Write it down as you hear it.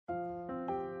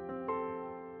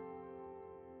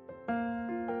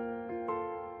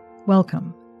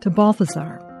Welcome to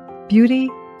Balthasar, Beauty,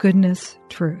 Goodness,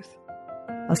 Truth,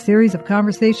 a series of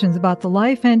conversations about the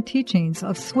life and teachings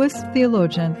of Swiss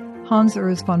theologian Hans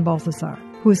Urs von Balthasar,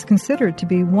 who is considered to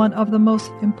be one of the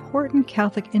most important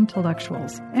Catholic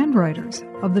intellectuals and writers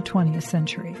of the 20th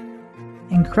century.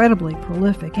 Incredibly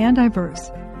prolific and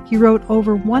diverse, he wrote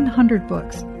over 100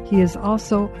 books. He is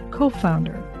also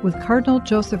co-founder with Cardinal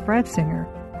Joseph Ratzinger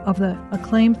of the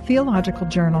acclaimed theological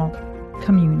journal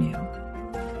Communio.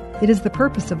 It is the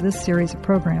purpose of this series of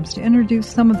programs to introduce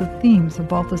some of the themes of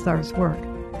Balthasar's work,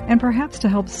 and perhaps to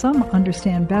help some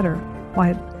understand better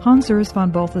why Hans Urs von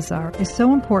Balthasar is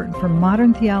so important for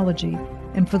modern theology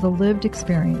and for the lived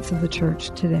experience of the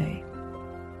Church today.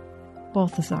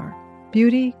 Balthasar,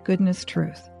 Beauty, Goodness,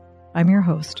 Truth. I'm your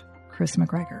host, Chris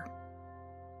McGregor.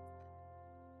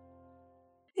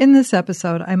 In this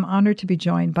episode, I'm honored to be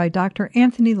joined by Dr.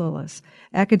 Anthony Lilles,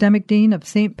 Academic Dean of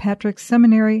St. Patrick's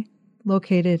Seminary,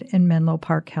 located in Menlo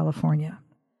Park, California.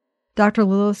 Dr.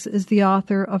 Lilles is the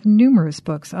author of numerous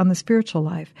books on the spiritual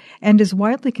life and is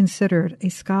widely considered a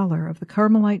scholar of the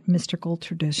Carmelite mystical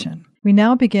tradition. We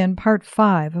now begin part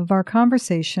 5 of our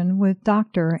conversation with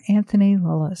Dr. Anthony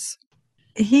Lilles.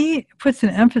 He puts an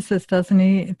emphasis, doesn't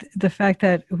he, the fact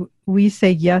that we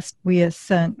say yes, we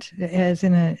assent, as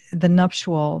in the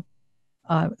nuptial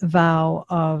vow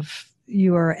of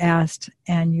you are asked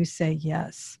and you say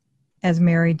yes, as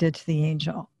Mary did to the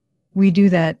angel. We do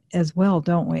that as well,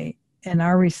 don't we? In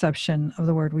our reception of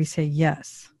the word, we say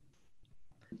yes.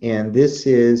 And this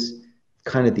is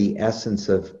kind of the essence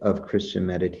of Christian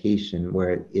meditation,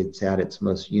 where it's at its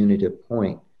most unitive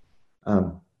point.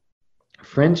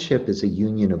 Friendship is a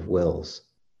union of wills.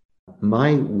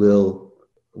 My will,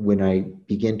 when I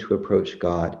begin to approach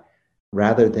God,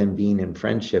 rather than being in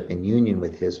friendship and union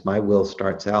with His, my will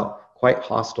starts out quite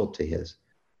hostile to His.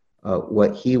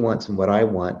 What He wants and what I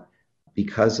want,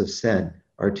 because of sin,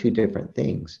 are two different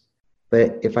things.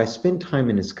 But if I spend time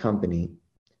in His company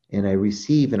and I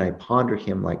receive and I ponder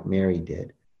Him like Mary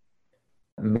did,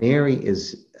 Mary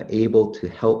is able to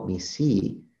help me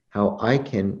see how I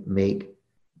can make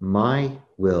my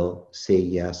will say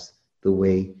yes the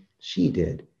way she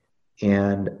did.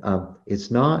 And it's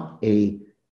not a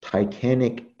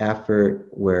titanic effort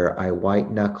where I white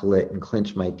knuckle it and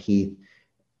clench my teeth.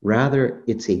 Rather,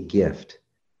 it's a gift.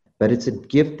 But it's a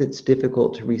gift that's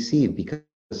difficult to receive because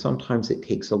sometimes it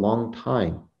takes a long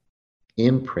time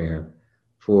in prayer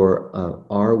for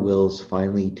our wills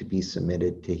finally to be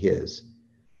submitted to His.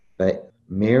 But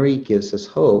Mary gives us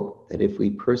hope that if we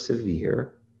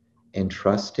persevere and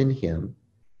trust in Him,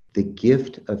 the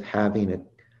gift of having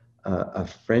a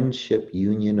friendship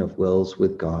union of wills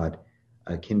with God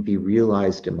can be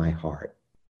realized in my heart.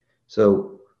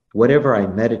 So whatever I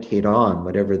meditate on,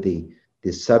 whatever the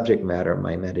subject matter of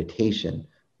my meditation,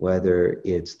 whether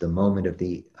it's the moment of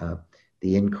the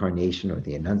incarnation or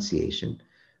the Annunciation,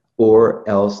 or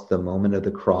else the moment of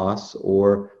the cross,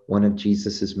 or one of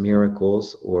Jesus's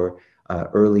miracles, or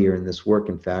earlier in this work,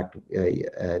 in fact,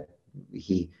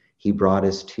 he brought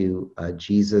us to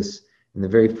Jesus. In the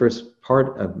very first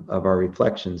part of our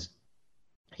reflections,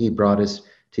 He brought us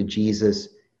to Jesus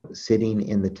sitting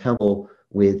in the temple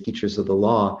with teachers of the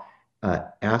law,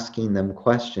 asking them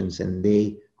questions, and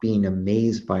they being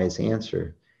amazed by His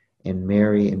answer, and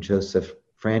Mary and Joseph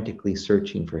frantically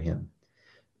searching for Him.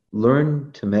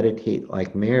 Learn to meditate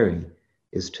like Mary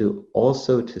is to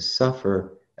also to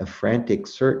suffer a frantic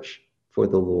search for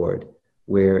the Lord,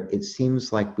 where it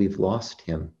seems like we've lost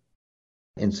Him.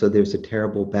 And so there's a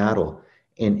terrible battle.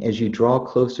 And as you draw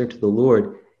closer to the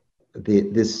Lord,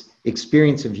 this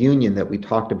experience of union that we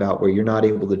talked about, where you're not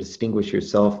able to distinguish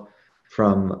yourself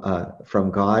from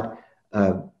God,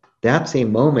 that's a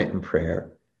moment in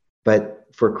prayer. But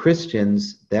for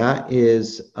Christians, that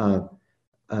is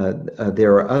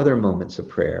there are other moments of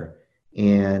prayer,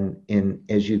 and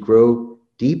as you grow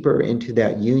deeper into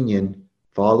that union,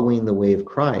 following the way of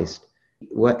Christ,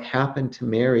 what happened to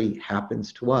Mary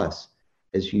happens to us.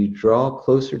 As you draw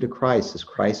closer to Christ, as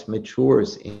Christ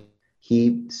matures,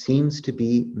 He seems to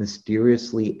be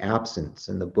mysteriously absent.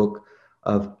 In the book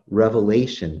of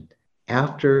Revelation,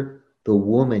 after the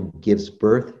woman gives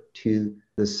birth to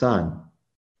the Son,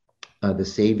 the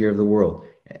Savior of the world,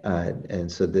 and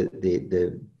so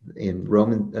in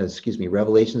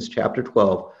Revelations chapter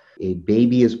 12, a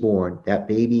baby is born. That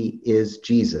baby is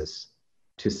Jesus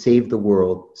to save the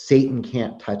world. Satan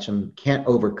can't touch him, can't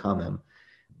overcome him.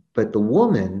 But the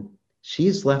woman,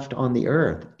 she's left on the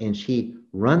earth, and she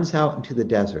runs out into the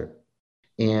desert,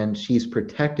 and she's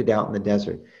protected out in the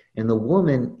desert. And the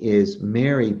woman is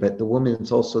Mary, but the woman is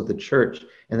also the church,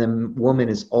 and the woman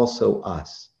is also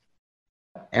us.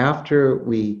 After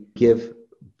we give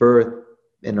birth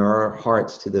in our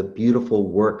hearts to the beautiful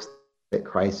works that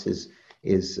Christ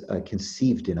is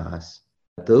conceived in us,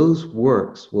 those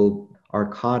works are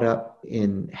caught up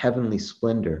in heavenly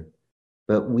splendor.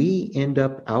 But we end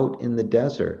up out in the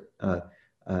desert,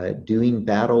 doing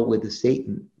battle with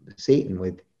Satan,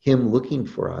 with him looking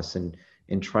for us and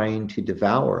trying to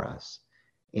devour us.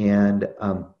 And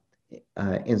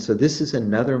so this is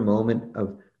another moment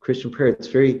of Christian prayer.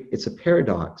 It's a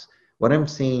paradox. What I'm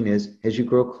saying is, as you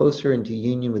grow closer into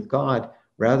union with God,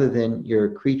 rather than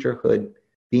your creaturehood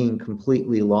being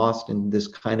completely lost in this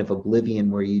kind of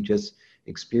oblivion where you just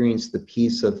experience the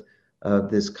peace of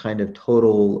this kind of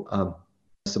total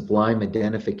sublime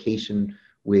identification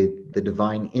with the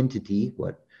divine entity,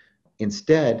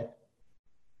 instead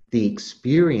the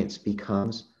experience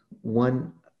becomes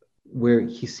one where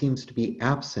he seems to be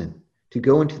absent. To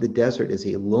go into the desert is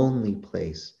a lonely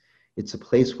place. It's a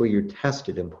place where you're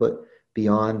tested and put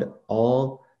beyond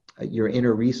all your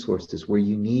inner resources, where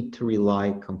you need to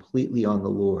rely completely on the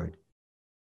Lord.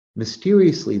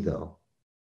 Mysteriously, though,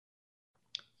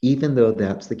 even though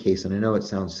that's the case, and I know it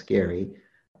sounds scary,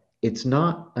 it's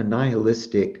not a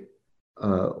nihilistic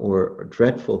or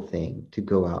dreadful thing to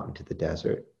go out into the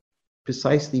desert,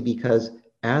 precisely because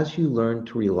as you learn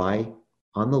to rely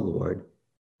on the Lord,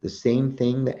 the same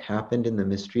thing that happened in the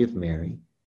mystery of Mary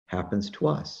happens to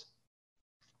us.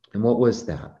 And what was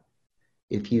that?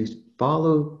 If you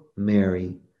follow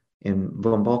Mary, and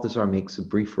von Balthasar makes a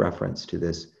brief reference to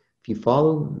this, if you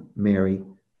follow Mary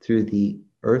through the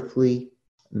earthly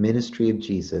ministry of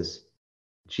Jesus,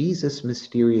 Jesus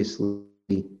mysteriously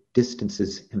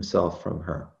distances himself from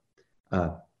her.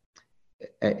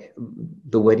 At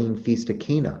the wedding feast at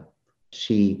Cana,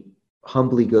 she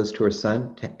humbly goes to her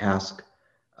son to ask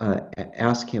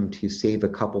him to save a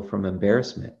couple from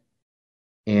embarrassment.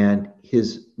 And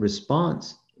his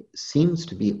response seems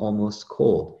to be almost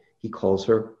cold. He calls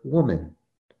her woman.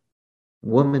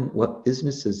 Woman, what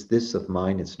business is this of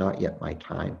mine? It's not yet my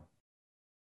time.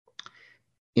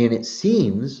 And it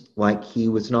seems like he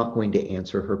was not going to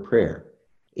answer her prayer.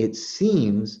 It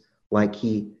seems like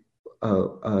he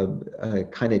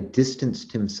kind of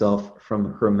distanced himself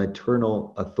from her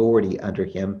maternal authority under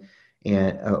him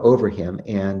and over him,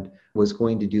 and was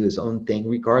going to do his own thing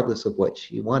regardless of what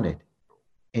she wanted.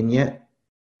 And yet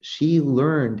she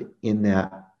learned in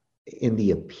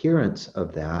the appearance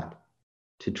of that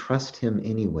to trust him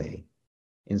anyway.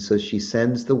 And so she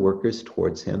sends the workers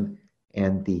towards him,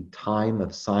 and the time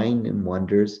of sign and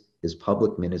wonders, his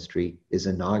public ministry, is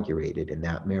inaugurated in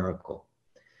that miracle.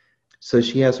 So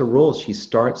she has a role. She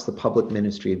starts the public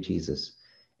ministry of Jesus.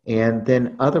 And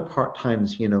then other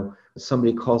times,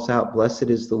 somebody calls out, "Blessed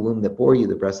is the womb that bore you,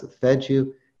 the breast that fed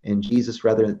you." And Jesus,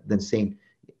 rather than saying,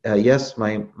 "Yes,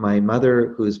 my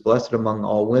mother, who is blessed among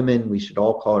all women, we should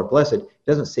all call her blessed," he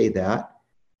doesn't say that.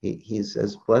 He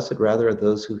says, "Blessed rather are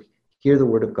those who hear the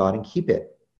word of God and keep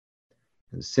it."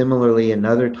 And similarly,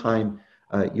 another time,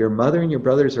 your mother and your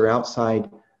brothers are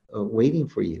outside waiting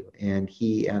for you. And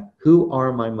who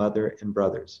are my mother and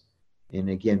brothers? And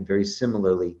again, very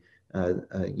similarly,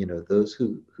 those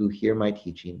who hear my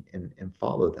teaching and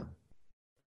follow them.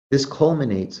 This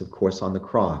culminates, of course, on the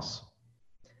cross.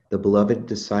 The beloved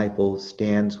disciple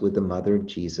stands with the mother of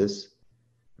Jesus,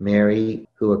 Mary,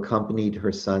 who accompanied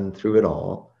her son through it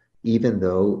all, even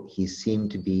though he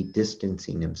seemed to be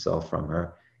distancing himself from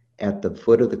her. At the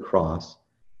foot of the cross,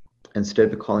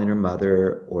 instead of calling her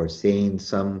mother or saying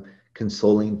some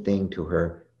consoling thing to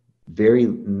her,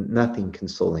 nothing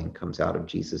consoling comes out of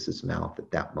Jesus's mouth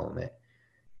at that moment.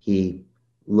 He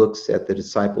looks at the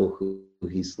disciple who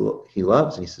he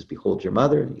loves, and he says, "Behold your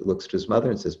mother." And he looks to his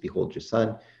mother and says, "Behold your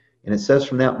son." And it says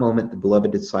from that moment, the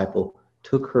beloved disciple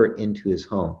took her into his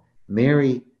home.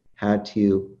 Mary had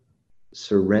to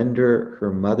surrender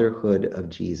her motherhood of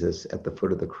Jesus at the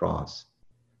foot of the cross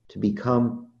to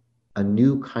become a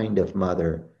new kind of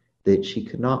mother that she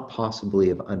could not possibly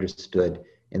have understood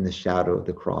in the shadow of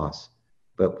the cross,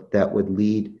 but that would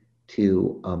lead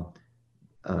to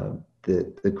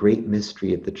the great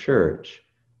mystery of the church.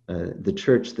 The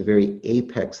church, the very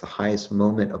apex, the highest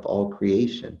moment of all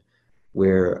creation,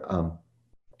 where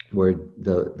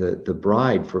the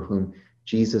bride for whom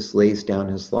Jesus lays down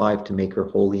his life to make her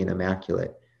holy and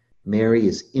immaculate. Mary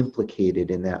is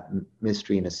implicated in that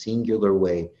mystery in a singular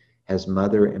way as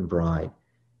mother and bride.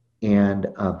 And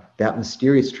that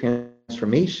mysterious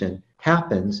transformation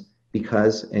happens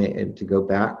because, and to go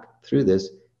back through this,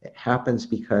 it happens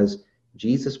because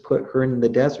Jesus put her in the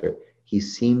desert. He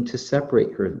seemed to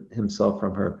separate himself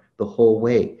from her the whole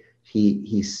way.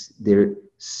 There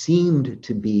seemed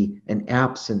to be an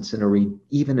absence and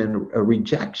even a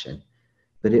rejection,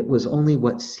 but it was only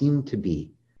what seemed to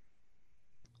be.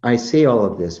 I say all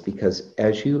of this because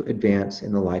as you advance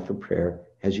in the life of prayer,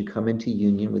 as you come into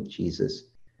union with Jesus,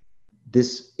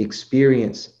 this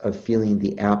experience of feeling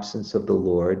the absence of the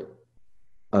Lord,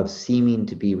 of seeming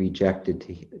to be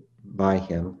rejected by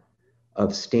him,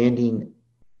 of standing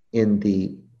in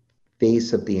the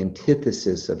face of the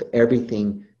antithesis of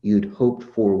everything you'd hoped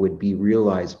for would be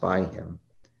realized by him.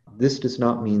 This does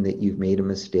not mean that you've made a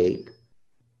mistake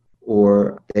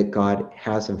or that God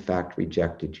has in fact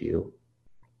rejected you,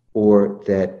 or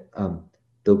that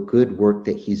the good work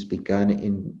that he's begun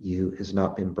in you has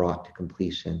not been brought to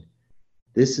completion.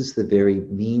 This is the very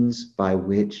means by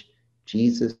which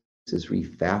Jesus is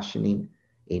refashioning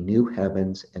a new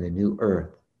heavens and a new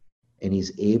earth. And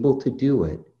he's able to do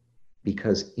it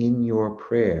because in your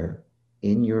prayer,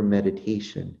 in your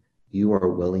meditation, you are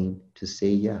willing to say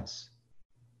yes.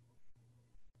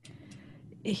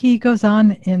 He goes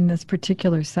on in this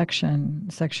particular section,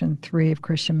 section 3 of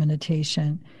Christian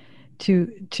meditation, to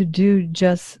do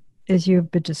just as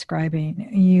you've been describing.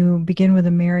 You begin with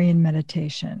a Marian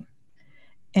meditation,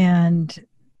 and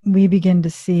we begin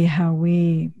to see how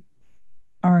we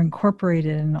are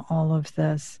incorporated in all of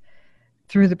this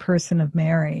through the person of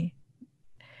Mary.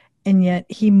 And yet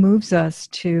he moves us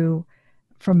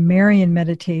from Marian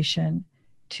meditation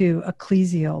to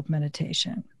ecclesial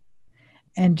meditation.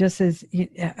 And just as,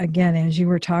 again, as you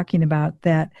were talking about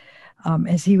that,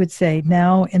 as he would say,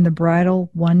 now in the bridal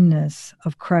oneness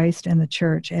of Christ and the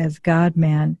church as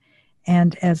God-man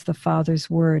and as the Father's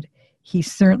Word, he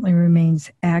certainly remains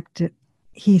active.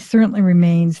 He certainly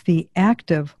remains the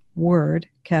active Word,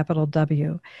 capital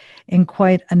W, in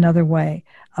quite another way,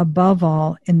 above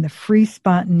all in the free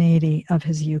spontaneity of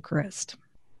his Eucharist.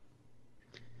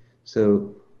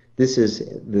 So this is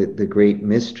the great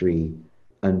mystery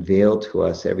unveiled to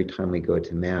us every time we go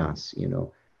to Mass.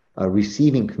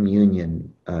 Receiving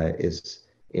communion is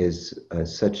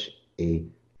such a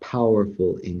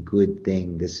powerful and good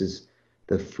thing. This is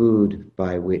the food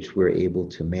by which we're able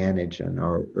to manage on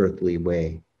our earthly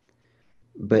way.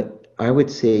 But I would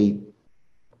say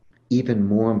even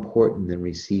more important than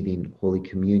receiving Holy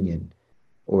Communion,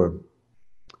 or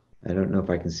I don't know if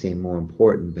I can say more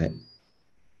important, but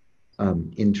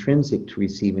intrinsic to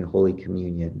receiving Holy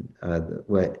Communion,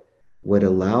 what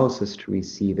allows us to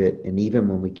receive it, and even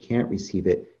when we can't receive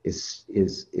it, is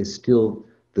still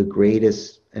the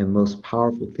greatest and most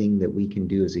powerful thing that we can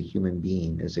do as a human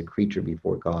being, as a creature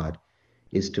before God,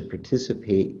 is to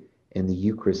participate in the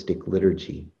Eucharistic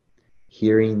liturgy,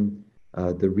 hearing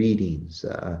the readings,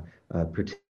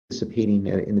 participating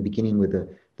in the beginning with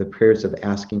the prayers of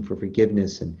asking for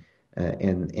forgiveness, and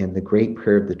the great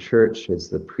prayer of the church as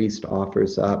the priest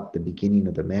offers up the beginning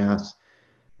of the Mass,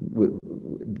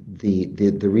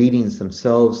 the readings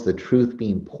themselves, the truth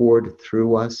being poured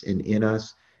through us and in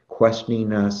us,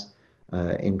 questioning us,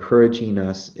 encouraging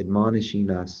us, admonishing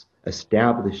us,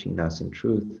 establishing us in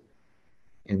truth,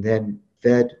 and then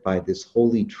fed by this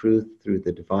holy truth through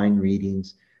the divine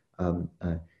readings.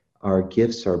 Our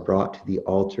gifts are brought to the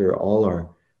altar, all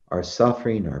our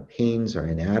suffering, our pains, our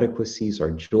inadequacies,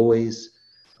 our joys,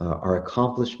 our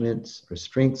accomplishments, our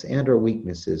strengths, and our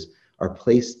weaknesses are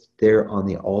placed there on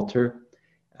the altar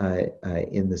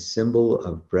in the symbol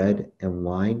of bread and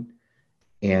wine.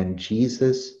 And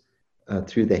Jesus,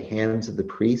 through the hands of the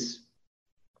priests,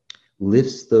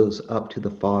 lifts those up to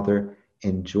the Father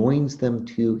and joins them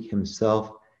to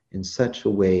himself in such a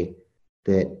way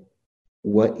that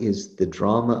what is the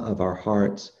drama of our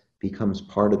hearts becomes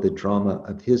part of the drama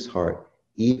of his heart,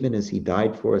 even as he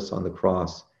died for us on the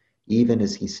cross, even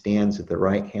as he stands at the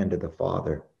right hand of the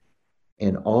Father.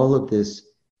 And all of this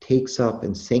takes up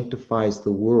and sanctifies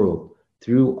the world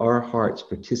through our hearts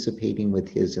participating with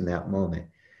his in that moment,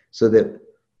 so that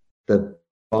the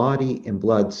body and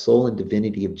blood, soul and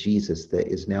divinity of Jesus that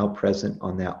is now present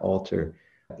on that altar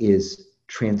is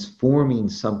transforming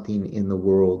something in the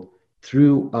world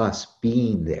through us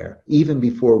being there, even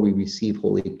before we receive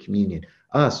Holy Communion.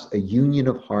 Us, a union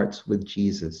of hearts with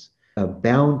Jesus,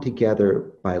 bound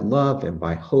together by love and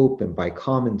by hope and by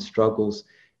common struggles,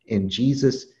 and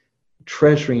Jesus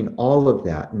treasuring all of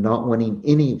that, not wanting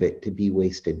any of it to be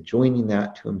wasted, joining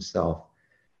that to himself.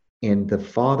 And the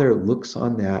Father looks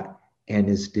on that and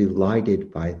is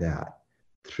delighted by that.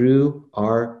 Through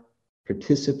our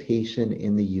participation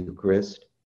in the Eucharist,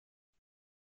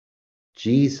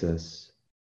 Jesus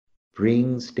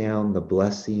brings down the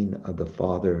blessing of the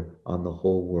Father on the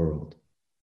whole world.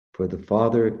 For the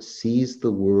Father sees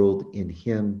the world in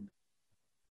him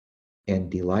and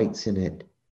delights in it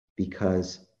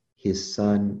because his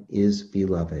Son is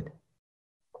beloved.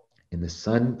 And the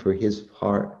Son, for his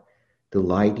part,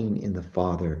 delighting in the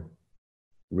Father,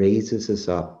 raises us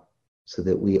up so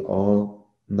that we all,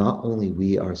 not only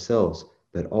we ourselves,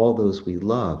 but all those we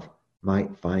love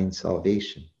might find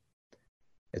salvation.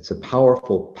 It's a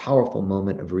powerful, powerful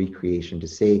moment of recreation to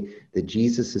say that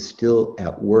Jesus is still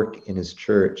at work in his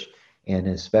church, and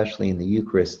especially in the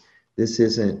Eucharist. This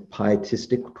isn't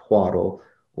pietistic twaddle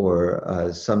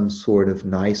or some sort of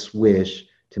nice wish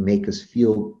to make us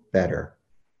feel better.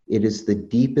 It is the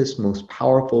deepest, most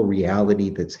powerful reality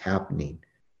that's happening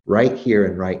right here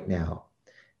and right now.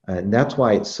 And that's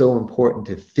why it's so important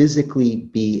to physically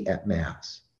be at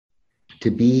Mass,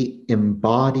 to be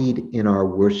embodied in our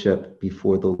worship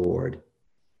before the Lord,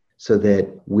 so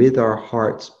that with our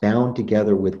hearts bound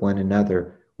together with one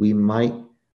another, we might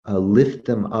lift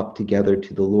them up together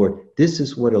to the Lord. This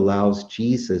is what allows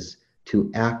Jesus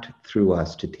to act through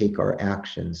us, to take our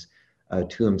actions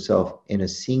to himself in a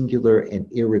singular and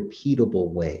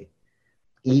irrepeatable way.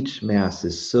 Each Mass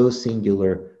is so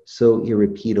singular, so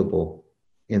irrepeatable,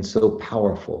 and so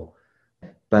powerful.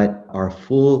 But our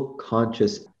full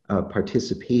conscious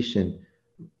participation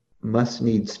must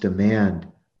needs demand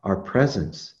our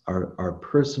presence, our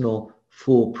personal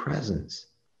full presence.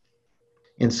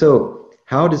 And so,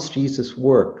 how does Jesus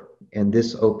work? And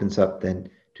this opens up then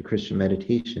to Christian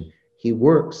meditation. He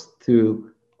works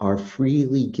through our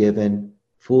freely given,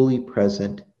 fully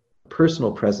present,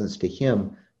 personal presence to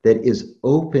him that is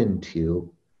open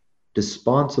to,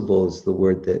 dispensable is the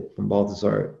word that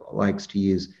Balthasar likes to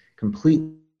use,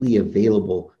 completely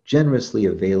available, generously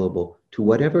available to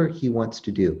whatever he wants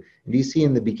to do. And you see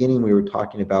in the beginning we were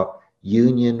talking about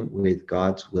union with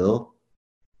God's will.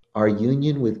 Our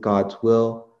union with God's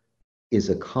will is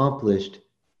accomplished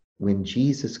when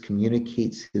Jesus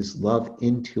communicates his love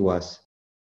into us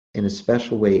in a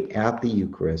special way at the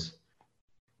Eucharist.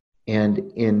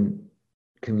 And in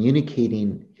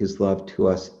communicating his love to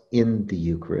us in the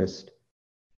Eucharist,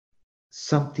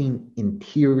 something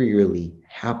interiorly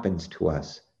happens to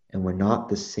us and we're not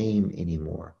the same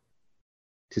anymore.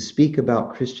 To speak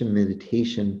about Christian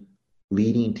meditation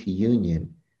leading to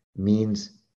union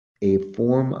means a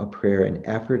form of prayer, an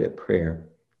effort at prayer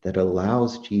that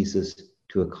allows Jesus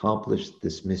to accomplish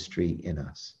this mystery in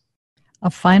us. A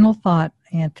final thought,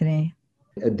 Anthony.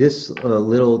 This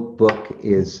little book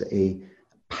is a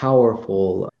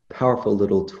powerful, powerful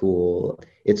little tool.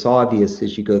 It's obvious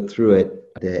as you go through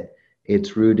it that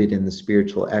it's rooted in the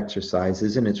spiritual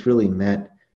exercises, and it's really meant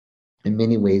in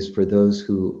many ways for those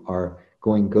who are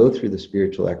go through the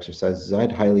spiritual exercises.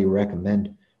 I'd highly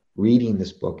recommend reading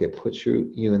this book. It puts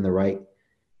you in the right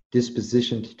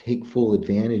disposition to take full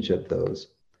advantage of those.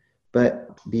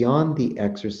 But beyond the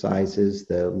exercises,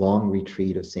 the long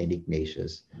retreat of St.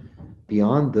 Ignatius,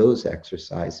 beyond those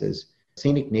exercises,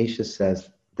 St. Ignatius says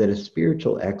that a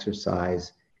spiritual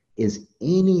exercise is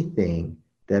anything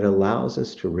that allows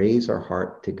us to raise our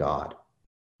heart to God.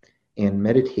 And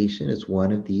meditation is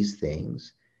one of these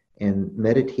things. And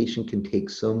meditation can take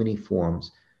so many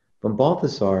forms. But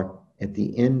Balthasar, at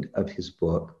the end of his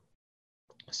book,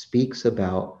 speaks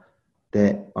about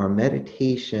that our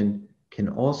meditation can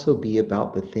also be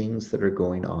about the things that are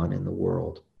going on in the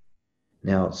world.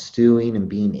 Now, stewing and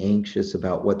being anxious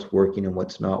about what's working and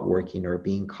what's not working, or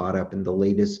being caught up in the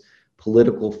latest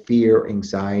political fear,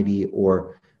 anxiety,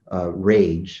 or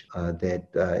rage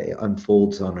that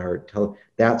unfolds on our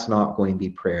that's not going to be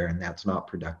prayer, and that's not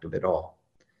productive at all.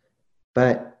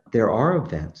 But there are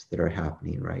events that are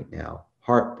happening right now,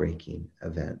 heartbreaking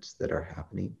events that are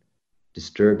happening,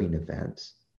 disturbing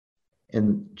events.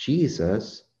 And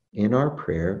Jesus, in our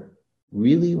prayer,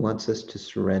 really wants us to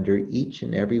surrender each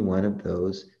and every one of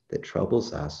those that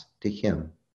troubles us to him,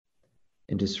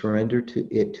 and to surrender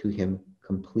to him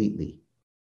completely.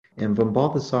 And von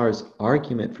Balthasar's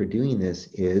argument for doing this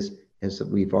is, as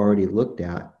we've already looked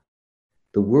at,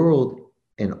 the world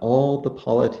and all the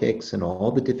politics and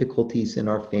all the difficulties in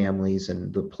our families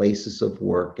and the places of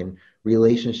work and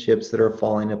relationships that are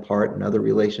falling apart and other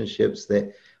relationships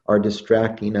that are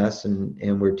distracting us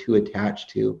and we're too attached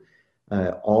to.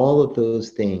 All of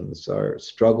those things are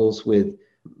struggles with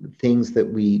things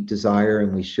that we desire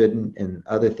and we shouldn't, and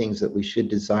other things that we should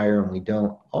desire and we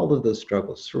don't. All of those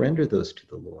struggles, surrender those to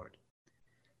the Lord.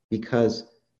 Because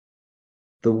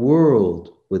the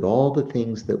world, with all the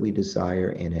things that we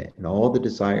desire in it and all the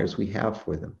desires we have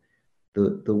for them,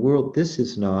 the world, this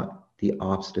is not the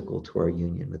obstacle to our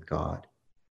union with God.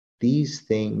 These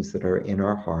things that are in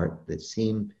our heart that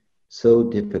seem so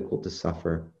difficult to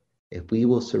suffer, if we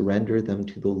will surrender them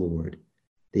to the Lord,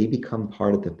 they become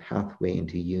part of the pathway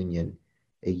into union,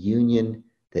 a union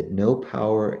that no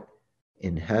power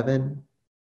in heaven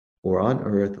or on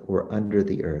earth or under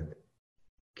the earth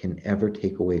can ever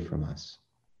take away from us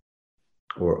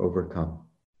or overcome.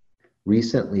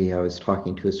 Recently, I was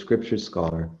talking to a scripture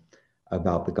scholar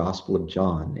about the Gospel of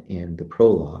John and the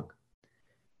prologue.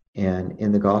 And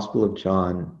in the Gospel of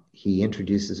John, he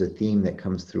introduces a theme that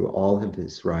comes through all of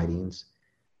his writings.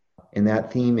 And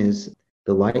that theme is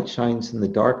the light shines in the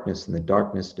darkness, and the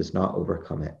darkness does not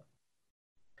overcome it.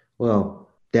 Well,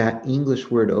 that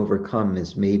English word overcome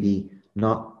is maybe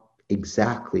not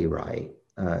exactly right.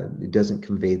 It doesn't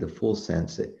convey the full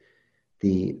sense.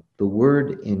 The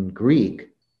word in Greek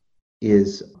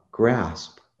is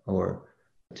grasp, or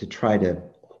to try to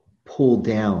pull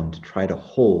down, to try to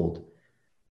hold.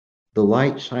 The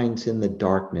light shines in the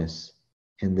darkness,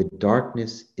 and the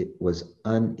darkness, it was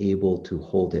unable to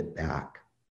hold it back.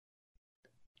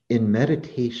 In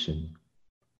meditation,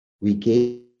 we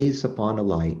gaze upon a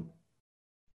light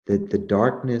that the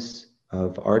darkness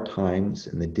of our times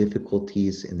and the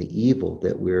difficulties and the evil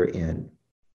that we're in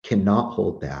cannot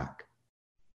hold back.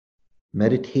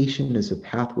 Meditation is a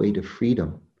pathway to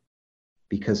freedom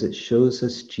because it shows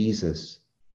us Jesus,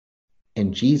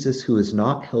 and Jesus, who is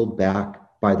not held back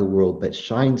by the world but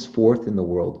shines forth in the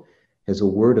world as a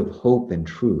word of hope and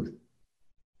truth.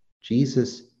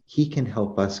 Jesus, he can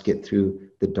help us get through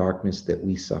the darkness that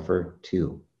we suffer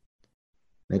too.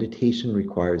 Meditation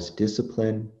requires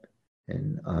discipline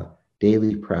and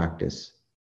daily practice,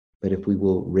 but if we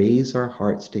will raise our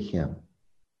hearts to him,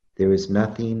 there is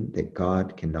nothing that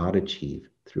God cannot achieve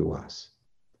through us.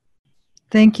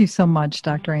 Thank you so much,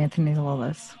 Dr. Anthony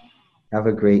Lilles. Have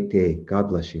a great day. God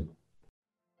bless you.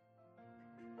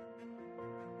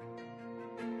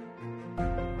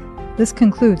 This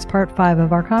concludes part 5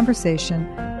 of our conversation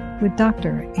with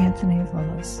Dr. Anthony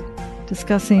Lilles,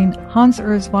 discussing Hans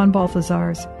Urs von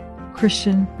Balthasar's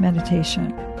Christian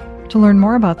Meditation. To learn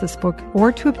more about this book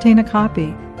or to obtain a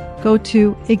copy, go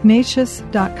to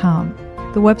ignatius.com,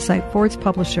 the website for its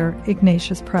publisher,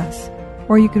 Ignatius Press,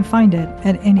 or you can find it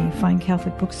at any fine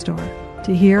Catholic bookstore.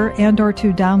 To hear and or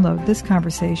to download this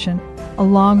conversation,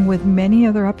 along with many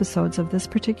other episodes of this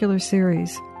particular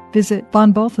series, visit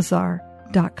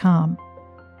vonbalthasar.com.